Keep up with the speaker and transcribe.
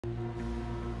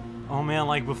Oh man,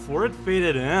 like before it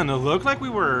faded in, it looked like we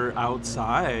were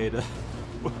outside.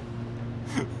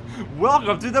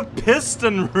 Welcome to the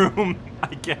piston room,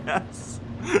 I guess.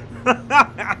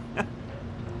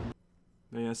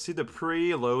 Yeah, see, the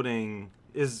preloading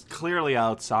is clearly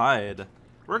outside.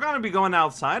 We're gonna be going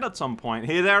outside at some point.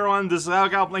 Hey there, everyone, this is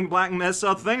Alcalpling Black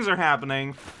Mesa. Things are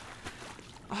happening.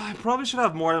 I probably should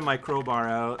have more than my crowbar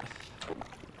out.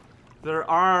 There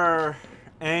are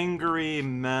angry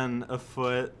men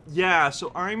afoot. Yeah,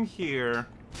 so I'm here.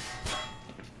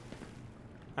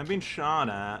 I'm being shot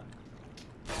at.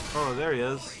 Oh, there he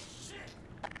is.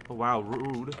 Oh, wow,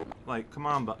 rude. Like, come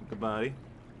on, buddy.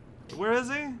 Where is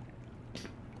he?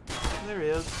 There he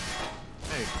is.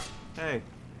 Hey, hey,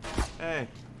 hey,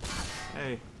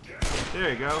 hey.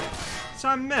 There you go. So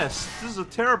I missed. This is a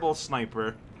terrible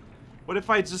sniper. What if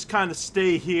I just kind of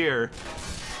stay here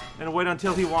and wait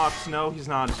until he walks? No, he's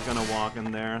not just gonna walk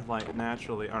in there, like,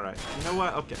 naturally. Alright, you know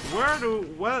what? Okay,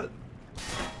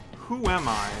 who am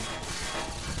I?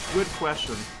 Good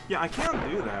question. Yeah, I can't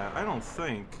do that, I don't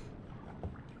think.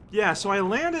 Yeah, so I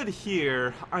landed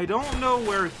here. I don't know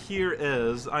where here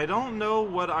is. I don't know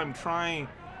what I'm trying...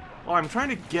 Well, I'm trying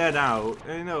to get out.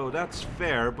 I know, that's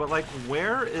fair, but, like,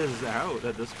 where is out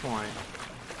at this point?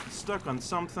 I'm stuck on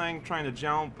something, trying to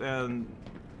jump, and...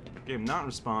 game not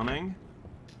responding.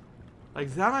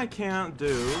 Like, that I can't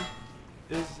do.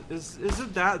 Is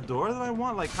it that door that I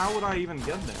want? Like, how would I even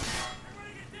get there?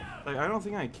 Like, I don't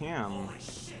think I can.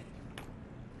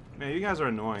 Man, you guys are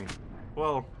annoying.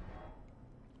 Well...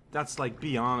 that's like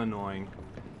beyond annoying.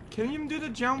 Can you even do the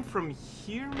jump from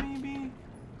here, maybe?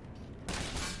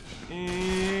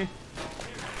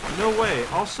 No way.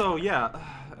 Also, yeah.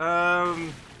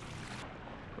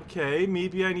 Okay,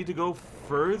 maybe I need to go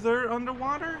further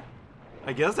underwater?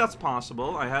 I guess that's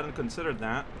possible. I hadn't considered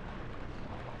that.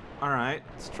 Alright,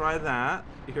 let's try that.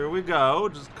 Here we go.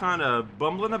 Just kind of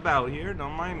bumbling about here.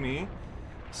 Don't mind me.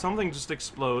 Something just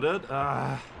exploded.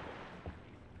 Oh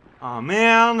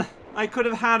man! I could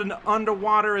have had an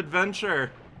underwater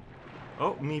adventure.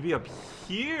 Oh, maybe up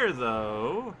here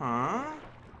though, huh?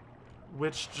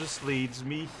 Which just leads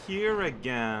me here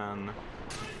again.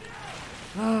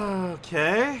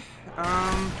 Okay.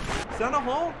 Is that a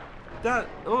hole?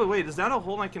 Oh wait, is that a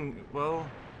hole I can, well,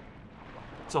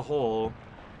 it's a hole,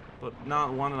 but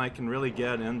not one that I can really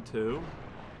get into.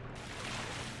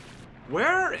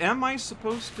 Where am I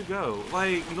supposed to go?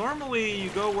 Like, normally you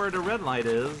go where the red light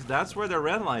is. That's where the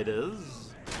red light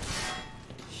is.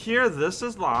 Here, this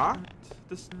is locked.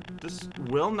 This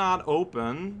will not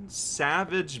open.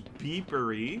 Savage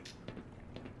beepery.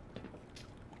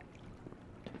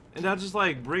 And that just,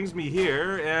 like, brings me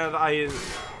here, and I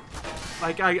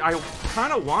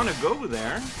kind of want to go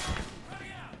there.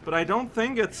 But I don't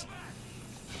think it's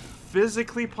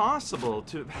physically possible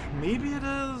to... Maybe it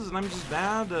is, and I'm just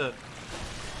bad at...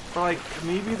 Or like,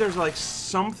 maybe there's like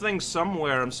something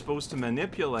somewhere I'm supposed to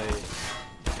manipulate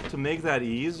to make that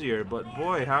easier, but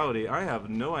boy howdy, I have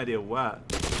no idea what.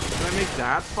 Can I make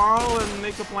that fall and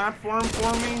make a platform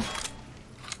for me?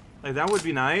 Like, that would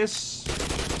be nice.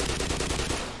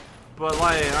 But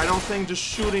like, I don't think just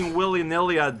shooting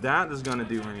willy-nilly at that is gonna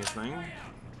do anything.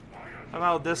 How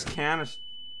about this canister?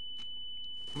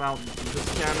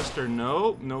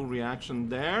 Nope, no reaction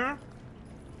there.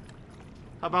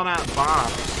 How about that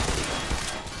box?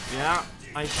 Yeah,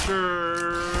 I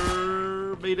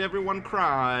sure made everyone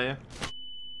cry.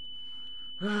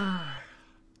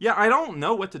 Yeah, I don't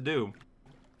know what to do.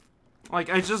 Like,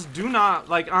 I just do not,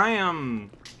 like, I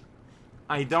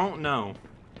don't know.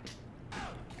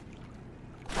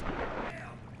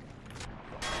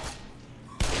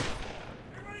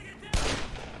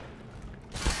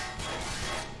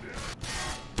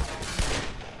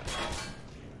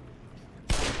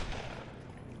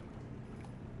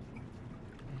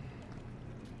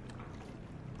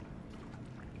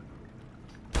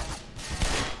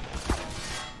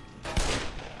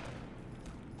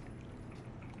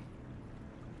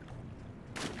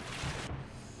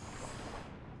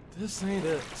 This ain't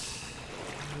it.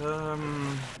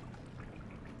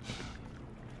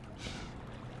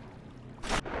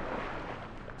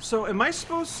 So am I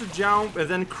supposed to jump and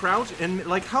then crouch and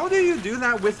like how do you do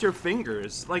that with your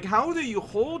fingers? Like how do you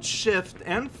hold shift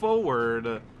and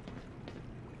forward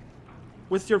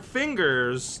with your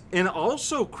fingers and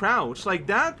also crouch? Like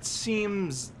that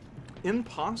seems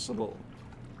impossible.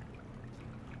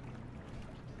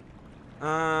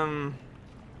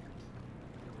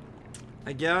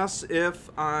 I guess if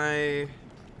I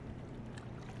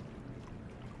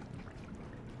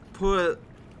put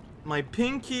my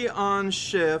pinky on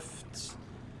shift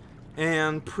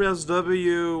and press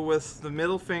W with the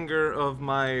middle finger of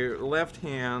my left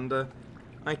hand.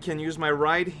 I can use my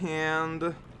right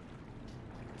hand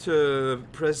to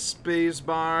press space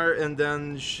bar and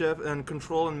then shift and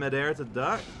control in midair to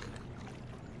duck.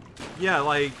 Yeah,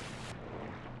 like,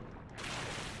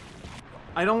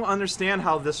 I don't understand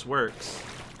how this works.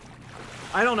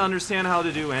 I don't understand how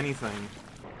to do anything.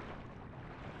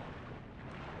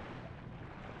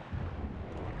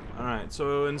 Alright,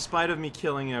 so in spite of me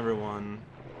killing everyone,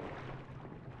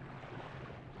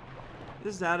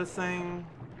 is that a thing?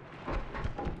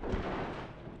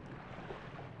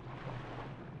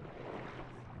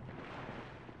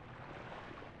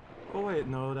 Oh wait,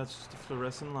 no, that's just a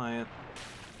fluorescent light.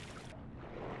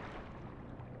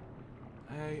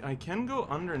 I can go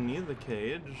underneath the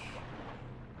cage.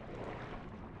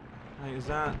 Hey, is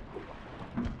that...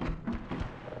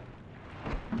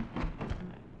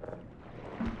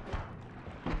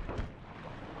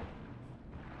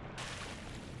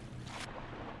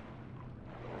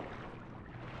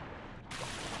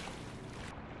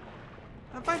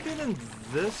 Have I been in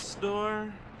this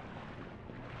door?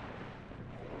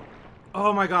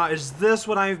 Oh my god, is this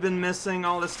what I've been missing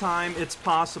all this time? It's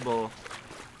possible.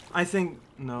 I think...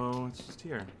 No, it's just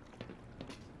here.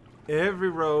 Every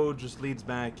road just leads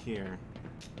back here.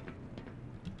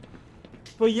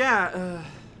 But yeah, no.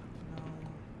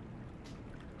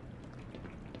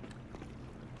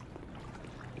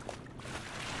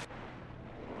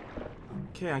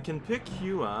 Okay, I can pick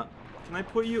you up. Can I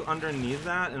put you underneath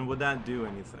that, and would that do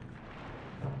anything?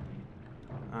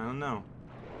 I don't know.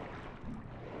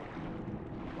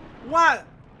 What?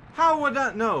 How would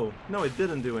that? No, it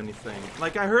didn't do anything.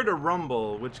 Like, I heard a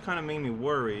rumble, which kind of made me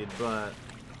worried, but...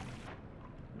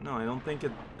 No, I don't think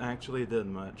it actually did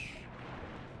much.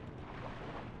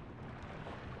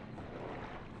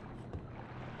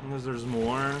 Unless there's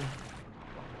more.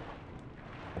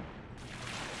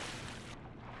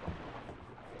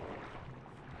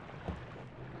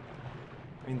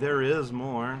 I mean, there is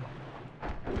more.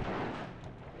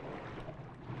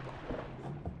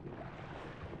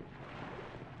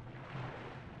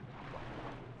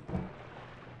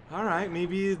 Alright,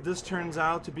 maybe this turns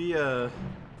out to be a...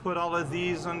 Put all of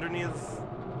these underneath...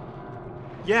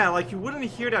 Yeah, like you wouldn't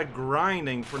hear that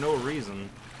grinding for no reason.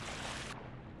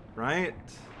 Right?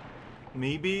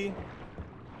 Maybe?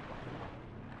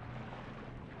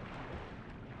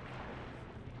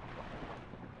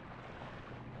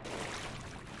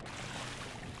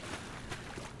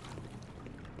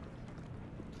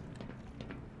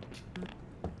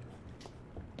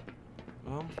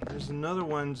 Well, there's another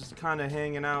one just kind of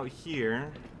hanging out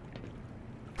here.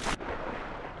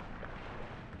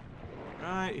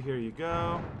 Right, here you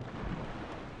go.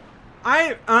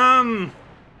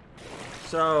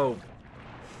 So,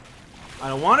 I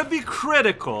don't want to be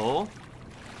critical,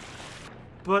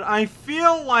 but I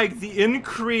feel like the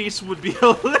increase would be a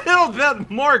little bit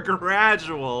more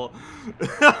gradual.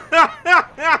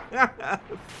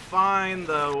 Fine,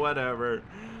 though, whatever.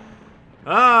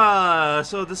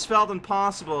 So this felt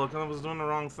impossible because I was doing the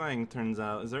wrong thing, turns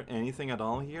out. Is there anything at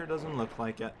all here? Doesn't look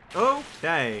like it.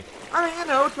 Okay. I mean, you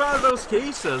know, it's one of those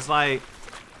cases, like,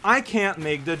 I can't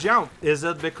make the jump. Is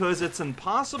it because it's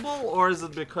impossible, or is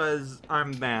it because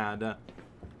I'm bad?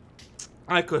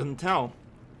 I couldn't tell.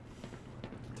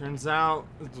 Turns out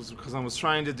it was because I was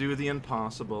trying to do the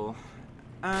impossible.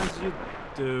 As you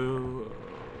do.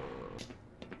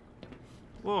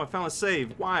 Whoa, I found a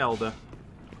save. Wild.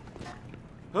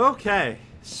 Okay,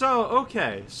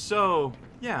 so,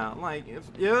 yeah, like,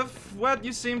 if what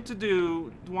you seem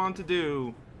to want to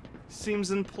do,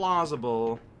 seems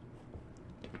implausible,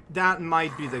 that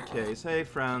might be the case. Hey,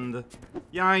 friend.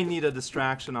 Yeah, I need a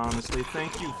distraction, honestly.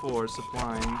 Thank you for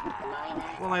supplying.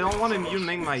 Well, I don't want you to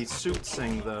make my suit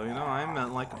sing, though, you know? I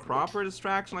meant, like, a proper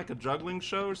distraction, like a juggling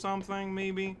show or something,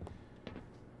 maybe?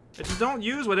 I just don't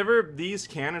use whatever these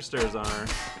canisters are.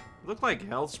 Look like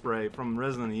health spray from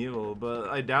Resident Evil, but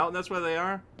I doubt that's where they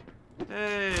are.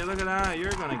 Hey, look at that.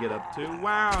 You're gonna get up too.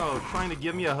 Wow, trying to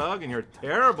give me a hug and you're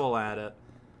terrible at it.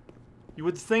 You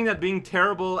would think that being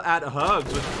terrible at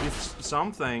hugs would be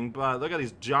something, but look at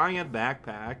these giant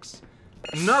backpacks.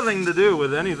 Nothing to do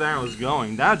with anything I was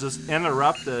going. That just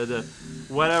interrupted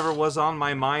whatever was on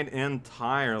my mind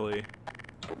entirely.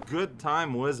 Good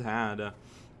time was had.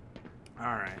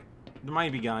 Alright. There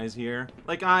might be guys here.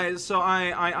 Like, I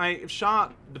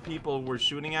shot the people who were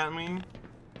shooting at me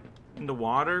in the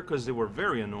water because they were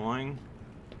very annoying.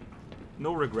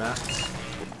 No regrets.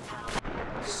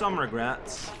 Some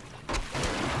regrets.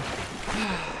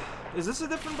 Is this a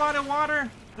different body of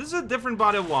water? This is a different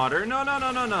body of water.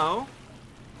 No.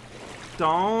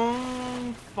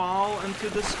 Don't fall into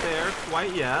despair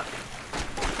quite yet.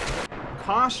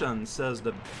 Caution, says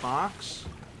the box.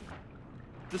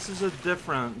 This is a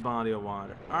different body of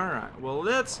water. Alright, well,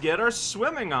 let's get our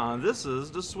swimming on. This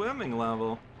is the swimming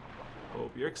level.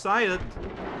 Hope you're excited.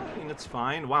 I mean, it's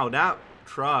fine. Wow, that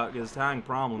truck is having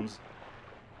problems.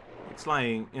 It's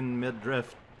like in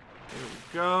mid-drift. There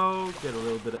we go. Get a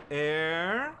little bit of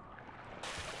air.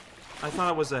 I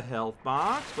thought it was a health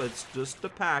box, but it's just a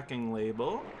packing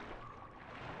label.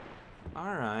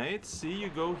 Alright, see, you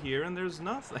go here and there's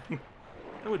nothing.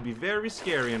 That would be very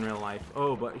scary in real life.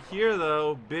 Oh, but here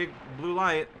though, big blue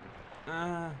light.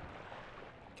 Can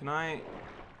I...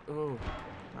 Oh,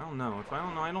 I don't know. If I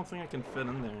don't know, I don't think I can fit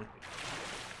in there.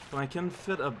 But I can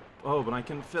fit a... Oh, but I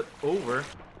can fit over.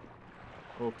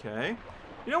 Okay.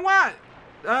 You know what?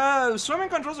 Swimming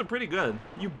controls are pretty good.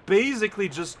 You basically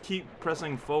just keep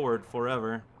pressing forward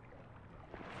forever.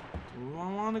 Do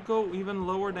I want to go even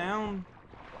lower down?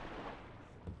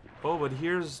 Oh, but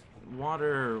here's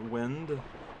water wind.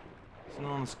 It's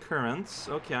known as currents.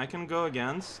 Okay, I can go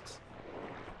against.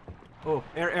 Oh,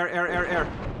 air, air, air, air,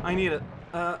 air. I need it.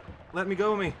 Let me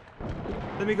go me.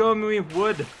 Let me go me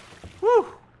wood. Woo!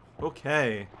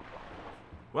 Okay.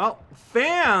 Well,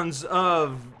 fans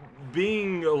of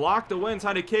being locked away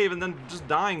inside a cave and then just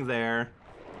dying there,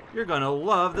 you're gonna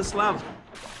love this level.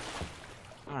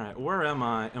 Alright, where am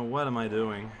I and what am I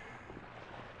doing?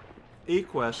 A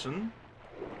question.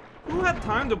 Who had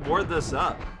time to board this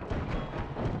up?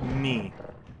 Me.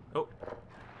 Oh.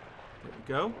 There we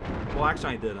go. Well,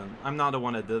 actually I didn't. I'm not the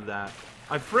one that did that.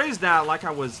 I phrased that like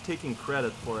I was taking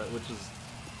credit for it, which is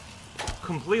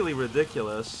completely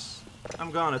ridiculous.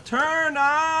 I'm gonna turn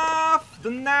off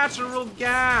the natural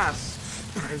gas.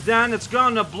 And then it's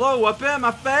gonna blow up in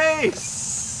my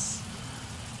face.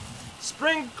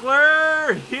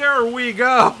 Sprinkler, here we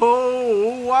go.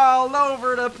 All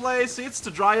over the place. It's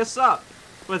to dry us up.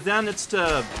 But then it's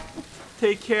to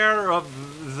take care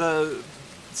of the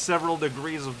several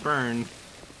degrees of burn.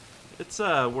 It's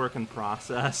a work in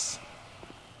process.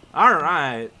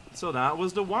 Alright, so that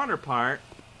was the water part.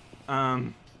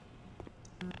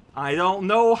 I don't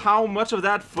know how much of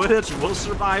that footage will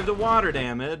survive the water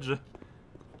damage.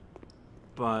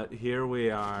 But here we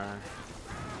are.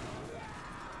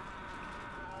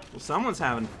 Well, someone's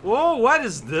having... Whoa, what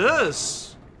is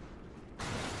this?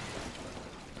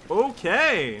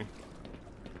 Okay.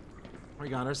 We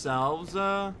got ourselves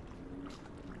a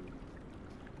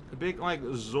big, like,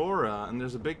 Zora, and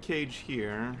there's a big cage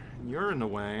here. You're in the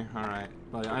way. Alright.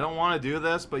 But I don't want to do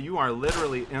this, but you are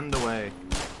literally in the way.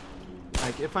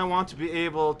 Like, if I want to be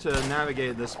able to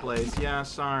navigate this place, yeah,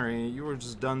 sorry, you were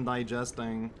just done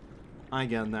digesting. I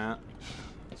get that.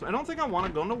 So I don't think I want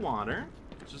to go in the water.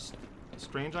 Just a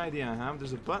strange idea I have.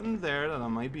 There's a button there that I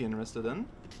might be interested in.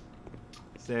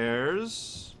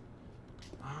 There's...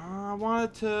 I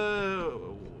wanted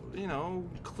to, you know,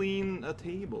 clean a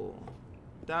table.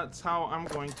 That's how I'm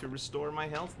going to restore my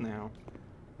health now.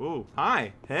 Ooh,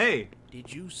 hi, hey.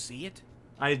 Did you see it?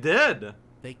 I did.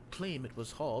 They claim it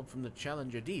was hauled from the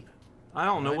Challenger Deep. I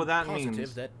don't know what that means. I'm means.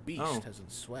 positive that beast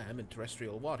hasn't swam in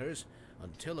terrestrial waters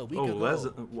until a week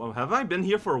ago. Well, have I been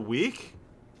here for a week?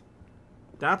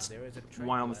 That's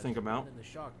wild to think about. In the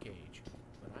shark cage,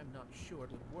 but I'm not sure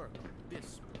it would work on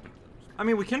this particular. I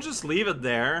mean, we can just leave it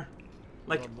there.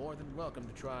 Like, you're more than welcome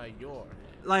to try your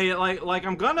hand. Like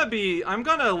I'm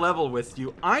gonna level with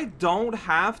you. I don't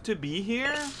have to be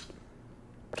here.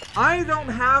 I don't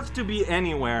have to be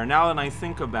anywhere now that I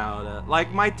think about it.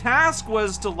 Like, my task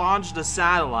was to launch the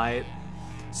satellite.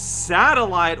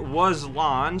 Satellite was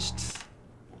launched.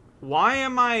 Why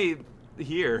am I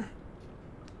here?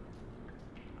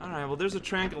 Alright, well, there's a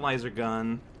tranquilizer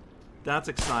gun. That's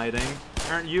exciting.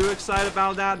 Aren't you excited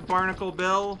about that, Barnacle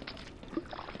Bill?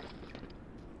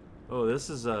 Oh, this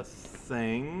is a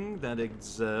thing that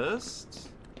exists.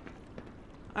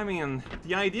 I mean,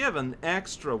 the idea of an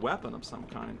extra weapon of some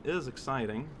kind is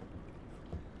exciting.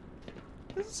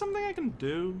 Is it something I can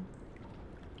do?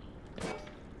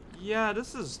 Yeah,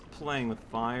 this is playing with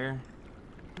fire.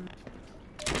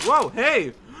 Whoa,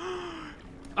 hey!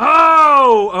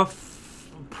 Oh! A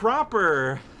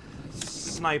proper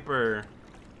sniper.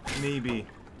 Maybe.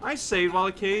 I saved while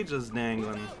the cage is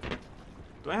dangling.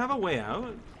 Do I have a way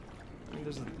out? I mean,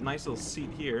 there's a nice little seat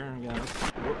here, I guess.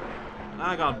 Whoop.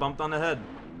 I got bumped on the head.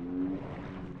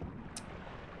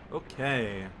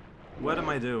 Okay. What am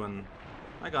I doing?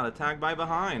 I got attacked by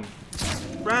behind.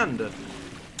 Friend!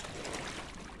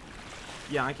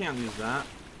 Yeah, I can't use that.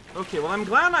 Okay, well, I'm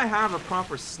glad I have a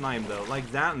proper snipe, though.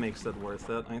 Like, that makes it worth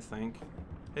it, I think.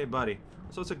 Hey, buddy.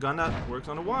 So it's a gun that works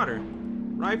on the water.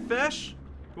 Right, fish?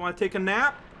 You want to take a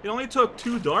nap? It only took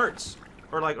 2 darts.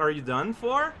 Or like, are you done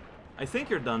for? I think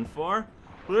you're done for.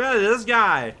 Look at this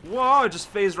guy. Whoa, it just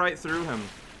phased right through him.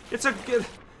 It's a...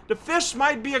 The fish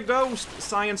might be a ghost,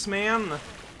 science man.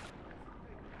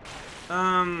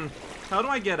 How do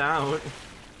I get out?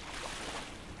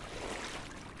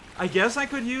 I guess I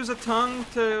could use a tongue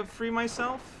to free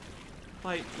myself.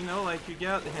 Like, you know, like you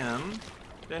get him.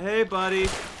 Say, hey, buddy.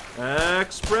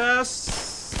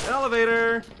 Express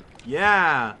elevator.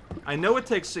 Yeah. I know it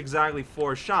takes exactly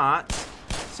 4 shots.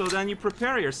 So then you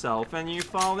prepare yourself and you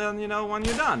fall in, you know, when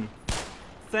you're done.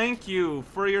 Thank you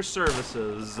for your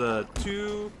services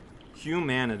to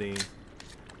humanity.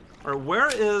 Or where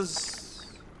is...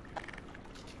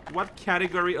 What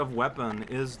category of weapon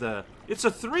is the... It's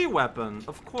a 3 weapon,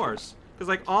 of course. Because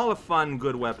like all the fun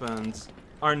good weapons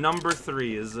are number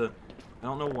 3s. I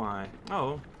don't know why.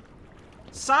 Oh.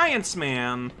 Science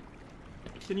man!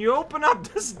 Can you open up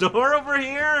this door over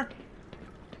here?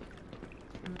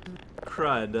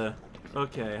 Crud.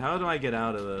 Okay, how do I get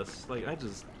out of this? Like, I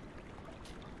just...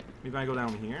 Maybe I go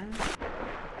down here?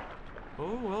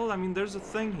 Oh, well, I mean, there's a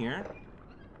thing here.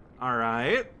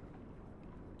 Alright.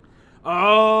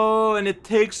 Oh, and it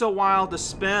takes a while to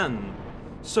spin.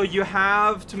 So you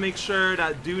have to make sure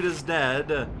that dude is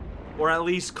dead. Or at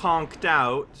least conked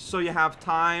out. So you have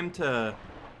time to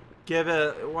give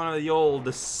it one of the old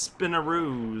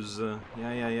spinaroos.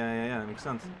 Yeah, makes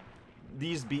sense.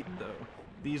 These beat, though.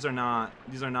 These are not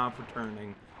for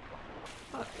turning.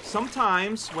 But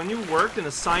sometimes, when you worked in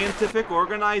a scientific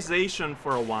organization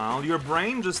for a while, your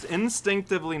brain just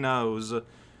instinctively knows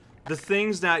the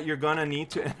things that you're gonna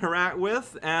need to interact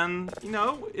with, and you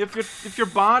know, if your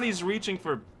body's reaching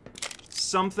for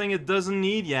something it doesn't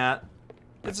need yet,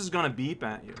 it's just gonna beep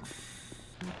at you.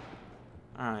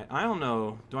 Alright, I don't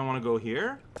know. Do I want to go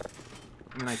here?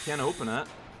 I mean, I can't open it.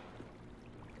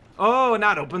 Oh, and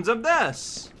that opens up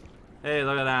this! Hey,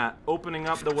 look at that. Opening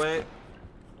up the way.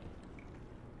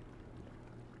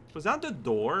 Was that the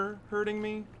door hurting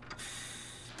me?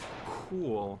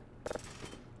 Cool.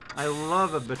 I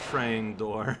love a betraying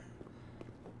door.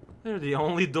 They're the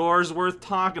only doors worth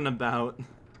talking about.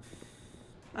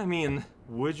 I mean,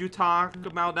 would you talk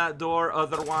about that door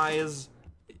otherwise?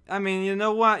 I mean, you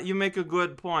know what? You make a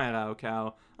good point,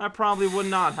 Raocow. I probably would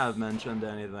not have mentioned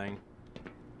anything.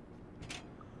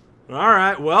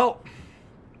 Alright, well...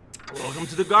 Welcome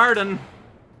to the garden.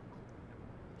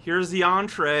 Here's the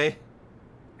entree.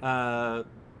 It's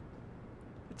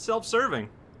self-serving.